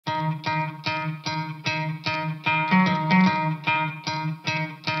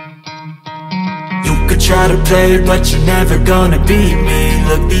try to play, but you're never gonna beat me.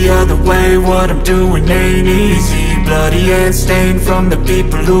 Look the other way, what I'm doing ain't easy. Bloody hands stained from the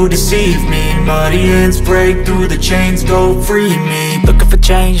people who deceive me. Muddy hands break through the chains, go free me. Looking for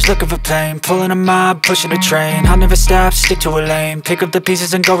change, looking for pain, pulling a mob, pushing a train. I'll never stop, stick to a lane, pick up the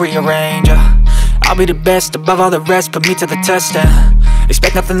pieces and go rearrange. I'll be the best above all the rest, put me to the test and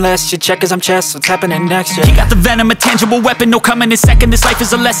expect nothing less. You check as I'm chess, what's happening next, yeah. He got the venom, a tangible weapon, no coming in second. This life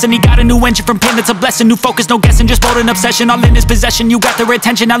is a lesson, he got a new engine from pain, it's a blessing. New focus, no guessing, just bold and obsession, all in his possession. You got their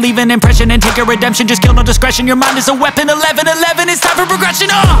attention, I'll leave an impression and take a redemption. Just kill, no discretion, your mind is a weapon. 11-11, it's time for progression,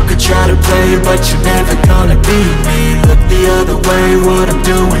 You could try to play, but you're never gonna beat me. Look the other way, what I'm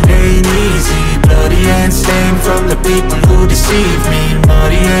doing ain't easy. Bloody hands stained from the people who deceive me.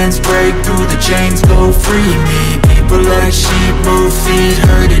 Muddy hands break through the chains, go free me. People like sheep move feet,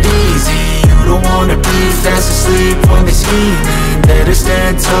 hurt it easy. You don't wanna be fast asleep when they scheming. Better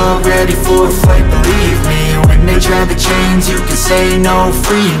stand tall, ready for a fight, believe me. When they try the chains, you can say no,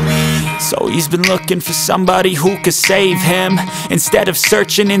 free me. So he's been looking for somebody who could save him, instead of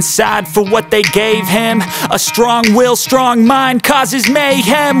searching inside for what they gave him. A strong will, strong mind causes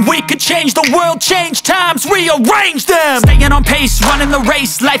mayhem. We could change the world, change times, rearrange them. Staying on pace, running the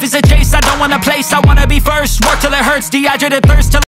race, life is a chase. I don't want a place, I wanna be first. Work till it hurts, dehydrated thirst till